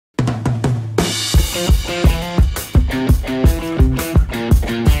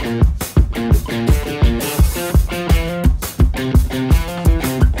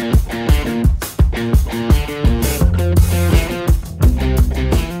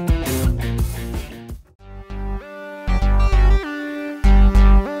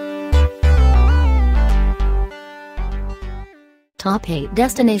Top 8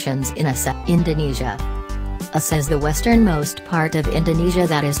 Destinations in Aceh, Indonesia. Aceh is the westernmost part of Indonesia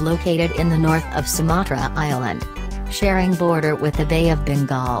that is located in the north of Sumatra Island. Sharing border with the Bay of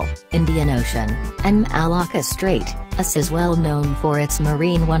Bengal, Indian Ocean, and Malacca Strait, Aceh is well known for its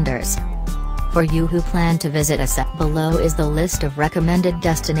marine wonders. For you who plan to visit Aceh, below is the list of recommended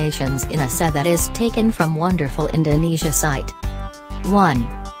destinations in Aceh that is taken from wonderful Indonesia site. 1.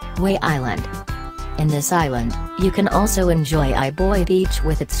 Way Island. In this island, you can also enjoy Iboy Beach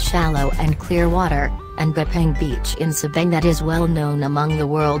with its shallow and clear water, and Gapeng Beach in Sabang that is well known among the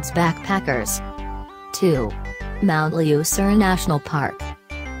world's backpackers. 2. Mount Leusser National Park.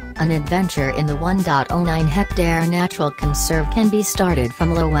 An adventure in the 1.09-hectare natural conserve can be started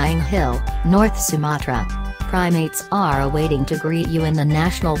from Lawang Hill, North Sumatra. Primates are awaiting to greet you in the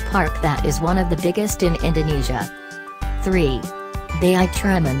national park that is one of the biggest in Indonesia. 3. Bayai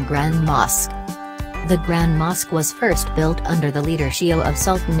Traman Grand Mosque. The Grand Mosque was first built under the leadership of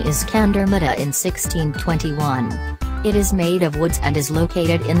Sultan Iskandar Muda in 1621. It is made of woods and is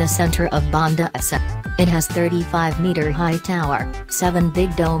located in the center of Banda Aceh. It has 35-meter-high tower, 7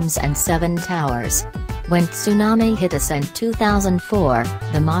 big domes and 7 towers. When tsunami hit Aceh in 2004,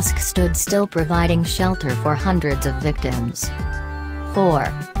 the mosque stood still providing shelter for hundreds of victims. 4.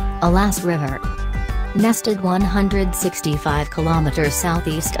 Alas River. Nested 165 kilometers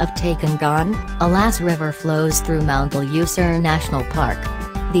southeast of Takengon, Alas River flows through Mount Leusser National Park.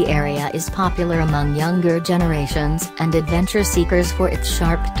 The area is popular among younger generations and adventure seekers for its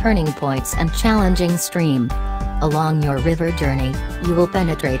sharp turning points and challenging stream. Along your river journey, you will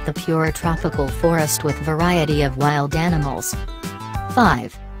penetrate the pure tropical forest with variety of wild animals.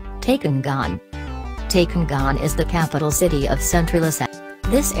 5. Takengon. Takengon is the capital city of Central Aceh.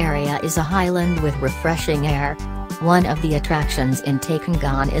 This area is a highland with refreshing air. One of the attractions in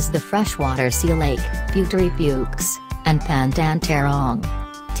Takengon is the freshwater sea lake, Puteri Pukes, and Pantan Terong.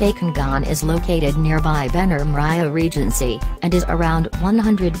 Takengon is located nearby Bener Meraya Regency, and is around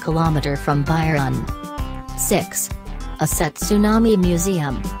 100 km from Biren. 6. Aceh Tsunami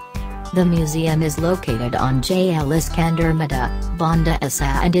Museum. The museum is located on Jl Iskandar Muda, Banda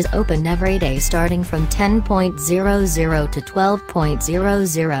Aceh and is open every day starting from 10:00 to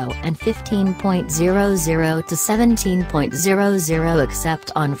 12:00 and 15:00 to 17:00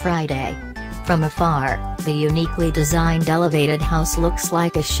 except on Friday. From afar, the uniquely designed elevated house looks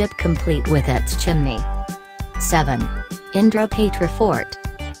like a ship complete with its chimney. 7. Indrapatra Fort.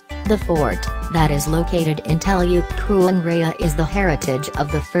 The fort, that is located in Teluk Kurung Raya, is the heritage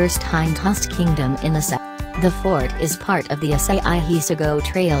of the first Hindust kingdom in Aceh. The fort is part of the Aceh Ihisago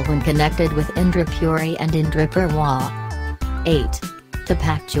Trail when connected with Indrapuri and Indrapurwa. 8.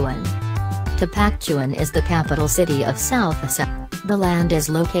 Tapakcuan. Tapakcuan is the capital city of South Aceh. The land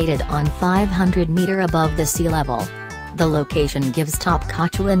is located on 500 meter above the sea level. The location gives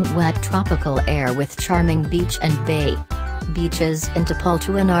Tapakcuan wet tropical air with charming beach and bay. Beaches in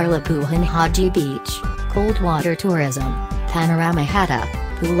Tapakcuan are Labuan Haji Beach, cold water tourism, Panorama Hatta,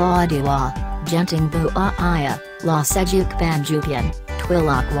 Pulau Dewa, Genting Buaya, La Sejuk Banjupian,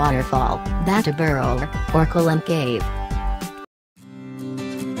 Twilok Waterfall, Bataburor, or Kolam Cave.